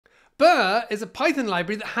Burr is a Python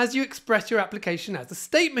library that has you express your application as a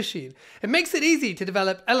state machine. It makes it easy to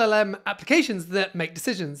develop LLM applications that make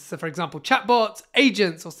decisions. So for example, chatbots,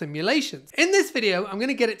 agents, or simulations. In this video, I'm going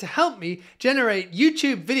to get it to help me generate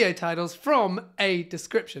YouTube video titles from a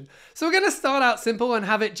description. So we're going to start out simple and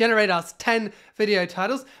have it generate us 10 video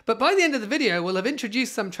titles. But by the end of the video, we'll have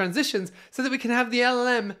introduced some transitions so that we can have the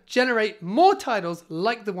LLM generate more titles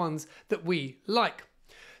like the ones that we like.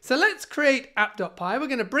 So let's create app.py. We're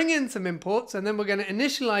going to bring in some imports and then we're going to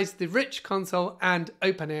initialize the rich console and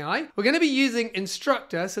OpenAI. We're going to be using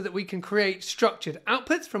instructor so that we can create structured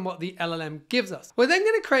outputs from what the LLM gives us. We're then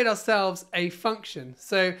going to create ourselves a function.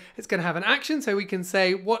 So it's going to have an action, so we can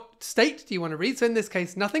say what state do you want to read? So in this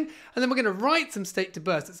case, nothing. And then we're going to write some state to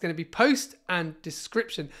burst. It's going to be post and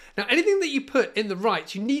description. Now, anything that you put in the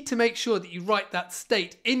write, you need to make sure that you write that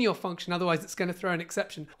state in your function. Otherwise, it's going to throw an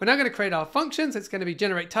exception. We're now going to create our function. So it's going to be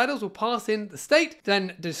generate titles. We'll pass in the state,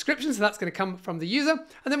 then the description. So that's going to come from the user.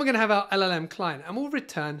 And then we're going to have our LLM client and we'll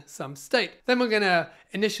return some state. Then we're going to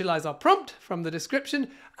initialize our prompt from the description.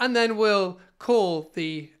 And then we'll call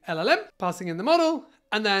the LLM, passing in the model.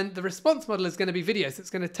 And then the response model is going to be video. So it's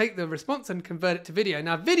going to take the response and convert it to video.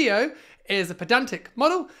 Now, video is a pedantic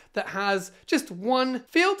model that has just one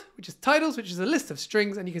field, which is titles, which is a list of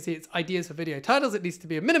strings. And you can see it's ideas for video titles. It needs to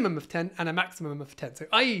be a minimum of 10 and a maximum of 10. So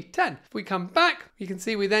i.e. 10. If we come back, you can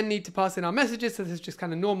see we then need to pass in our messages. So this is just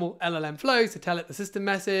kind of normal LLM flow. So tell it the system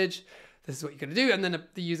message. This is what you're going to do. And then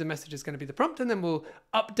the user message is going to be the prompt. And then we'll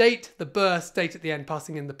update the burr state at the end,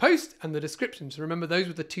 passing in the post and the description. So remember, those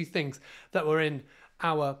were the two things that were in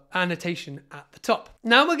our annotation at the top.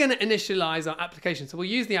 Now we're going to initialize our application. So we'll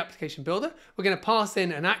use the application builder. We're going to pass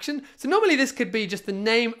in an action. So normally this could be just the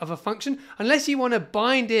name of a function, unless you want to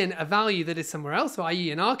bind in a value that is somewhere else. So i.e.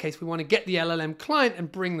 in our case, we want to get the LLM client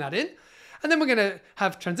and bring that in. And then we're going to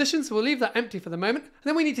have transitions. So we'll leave that empty for the moment. And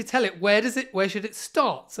then we need to tell it where should it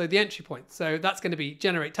start? So the entry point. So that's going to be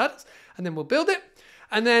generate titles. And then we'll build it.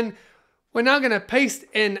 And then we're now going to paste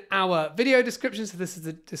in our video description. So this is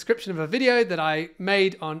a description of a video that I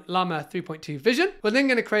made on Llama 3.2 Vision. We're then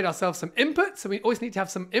going to create ourselves some inputs. So we always need to have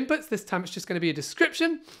some inputs. This time it's just going to be a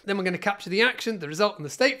description. Then we're going to capture the action, the result, and the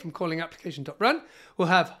state from calling application.run. We'll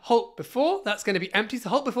have halt before. That's going to be empty. So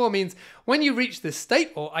halt before means when you reach this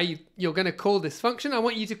state, or you're going to call this function, I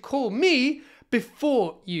want you to call me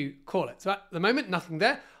before you call it. So at the moment, nothing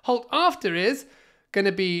there. Halt after is going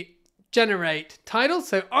to be generate titles.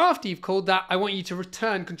 So after you've called that, I want you to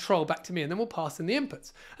return control back to me, and then we'll pass in the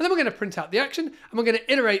inputs. And then we're going to print out the action, and we're going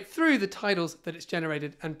to iterate through the titles that it's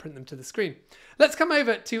generated and print them to the screen. Let's come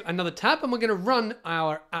over to another tab, and we're going to run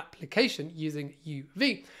our application using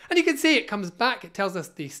UV. And you can see it comes back. It tells us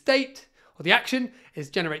the state or the action is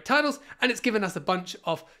generate titles, and it's given us a bunch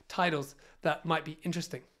of titles that might be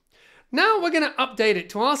interesting. Now we're going to update it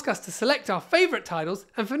to ask us to select our favorite titles.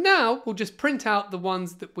 And for now, we'll just print out the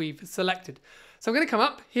ones that we've selected. So I'm going to come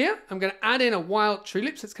up here. I'm going to add in a while true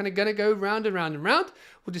loop. So it's going to go round and round and round.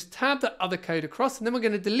 We'll just tab that other code across, and then we're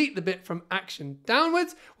going to delete the bit from action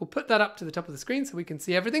downwards. We'll put that up to the top of the screen so we can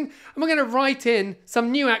see everything. And we're going to write in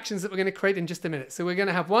some new actions that we're going to create in just a minute. So we're going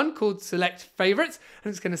to have one called select favorites,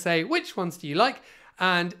 and it's going to say, which ones do you like?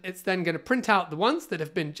 And it's then going to print out the ones that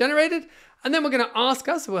have been generated. And then we're going to ask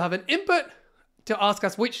us, so we'll have an input to ask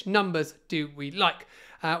us which numbers do we like.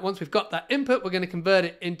 Once we've got that input, we're going to convert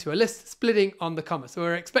it into a list splitting on the comma. So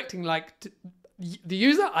we're expecting the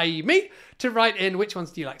user, i.e. me, to write in which ones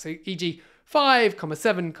do you like. So e.g. 5,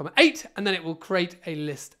 7, 8, and then it will create a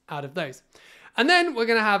list out of those. And then we're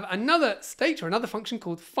going to have another state or another function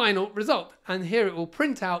called final result. And here it will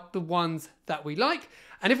print out the ones that we like.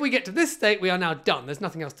 And if we get to this state, we are now done. There's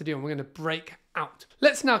nothing else to do, and we're going to break out.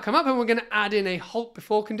 Let's now come up and we're going to add in a halt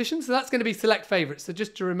before condition. So that's going to be select favorites. So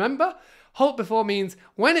just to remember, halt before means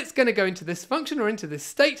when it's going to go into this function or into this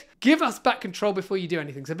state, give us back control before you do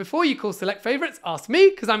anything. So before you call select favorites, ask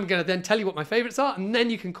me, because I'm going to then tell you what my favorites are, and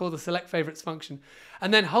then you can call the select favorites function.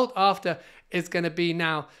 And then halt after is going to be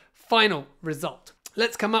now final result.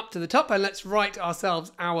 Let's come up to the top and let's write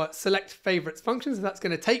ourselves our select favorites function. So that's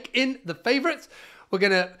going to take in the favorites. We're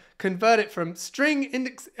going to convert it from string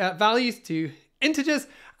index values to integers.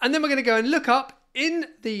 And then we're going to go and look up in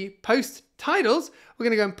the post titles. We're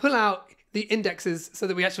going to go and pull out the indexes so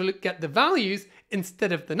that we actually get the values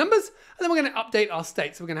instead of the numbers. And then we're going to update our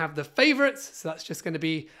state. So we're going to have the favorites. So that's just going to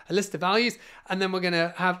be a list of values. And then we're going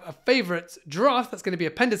to have a favorites draft. That's going to be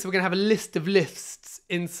appended. So we're going to have a list of lists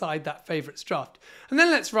inside that favorites draft. And then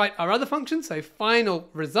let's write our other function. So final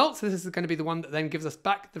result. So this is going to be the one that then gives us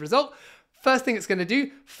back the result. First thing it's going to do,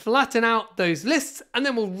 flatten out those lists, and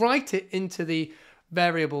then we'll write it into the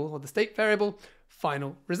variable or the state variable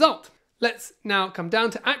final result. Let's now come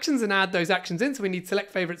down to actions and add those actions in. So we need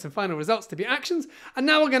select favorites and final results to be actions. And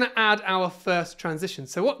now we're going to add our first transition.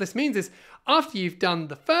 So what this means is after you've done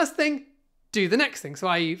the first thing, do the next thing. So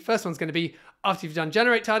i.e. first one's going to be after you've done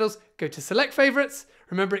generate titles, go to select favorites.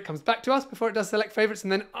 Remember, it comes back to us before it does select favorites.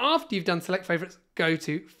 And then after you've done select favorites, go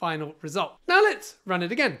to final result. Now let's run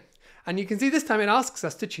it again. And you can see this time it asks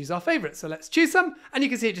us to choose our favorites. So let's choose some, and you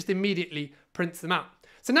can see it just immediately prints them out.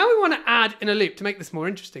 So now we want to add in a loop to make this more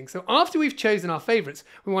interesting. So after we've chosen our favorites,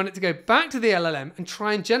 we want it to go back to the LLM and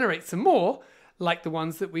try and generate some more like the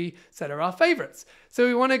ones that we said are our favorites. So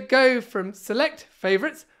we want to go from select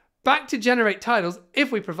favorites back to generate titles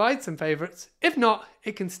if we provide some favorites. If not,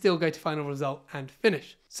 it can still go to final result and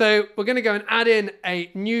finish. So we're going to go and add in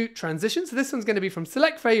a new transition. So this one's going to be from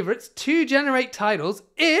select favorites to generate titles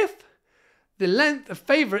if the length of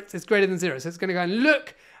favorites is greater than 0. So it's going to go and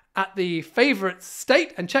look at the favorites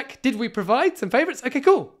state and check, did we provide some favorites? Okay,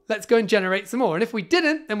 cool. Let's go and generate some more. And if we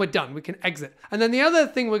didn't, then we're done. We can exit. And then the other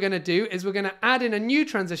thing we're going to do is we're going to add in a new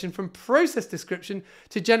transition from process description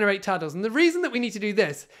to generate titles. And the reason that we need to do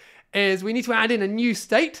this is we need to add in a new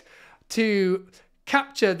state to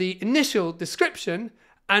capture the initial description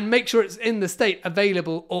and make sure it's in the state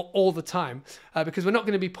available all the time because we're not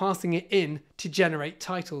going to be passing it in to generate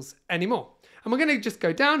titles anymore. And we're going to just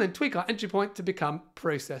go down and tweak our entry point to become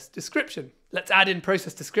process description. Let's add in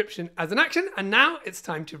process description as an action. And now it's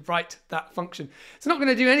time to write that function. It's not going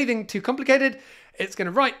to do anything too complicated. It's going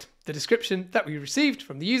to write the description that we received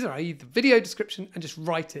from the user, i.e. the video description, and just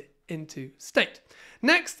write it into state.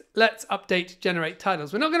 Next, let's update generate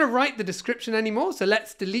titles. We're not going to write the description anymore, so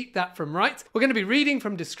let's delete that from write. We're going to be reading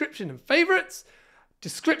from description and favorites.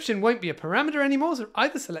 Description won't be a parameter anymore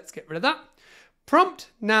either, so let's get rid of that. Prompt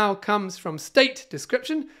now comes from state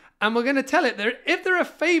description, and we're going to tell it that if there are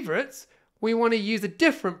favorites, we want to use a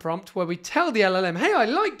different prompt where we tell the LLM, hey, I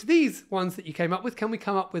liked these ones that you came up with. Can we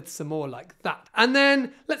come up with some more like that? And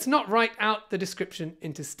then let's not write out the description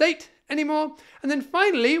into state anymore. And then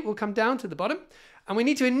finally, we'll come down to the bottom and we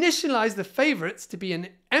need to initialize the favorites to be an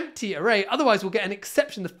empty array. Otherwise, we'll get an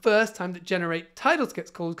exception the first time that generate titles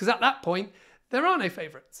gets called, because at that point, there are no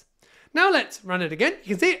favorites. Now let's run it again.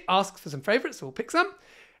 You can see it asks for some favorites, so we'll pick some.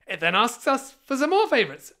 It then asks us for some more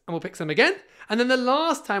favorites, and we'll pick some again. And then the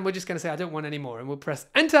last time we're just going to say, I don't want any more, and we'll press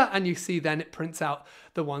enter, and you see then it prints out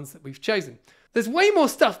the ones that we've chosen. There's way more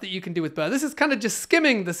stuff that you can do with burr. This is kind of just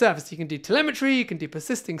skimming the surface. You can do telemetry, you can do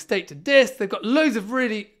persisting state to disk. They've got loads of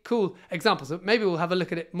really cool examples. So maybe we'll have a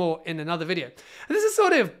look at it more in another video. And this is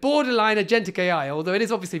sort of borderline agentic AI, although it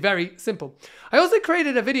is obviously very simple. I also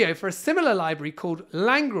created a video for a similar library called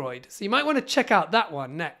Langroid, so you might want to check out that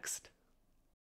one next.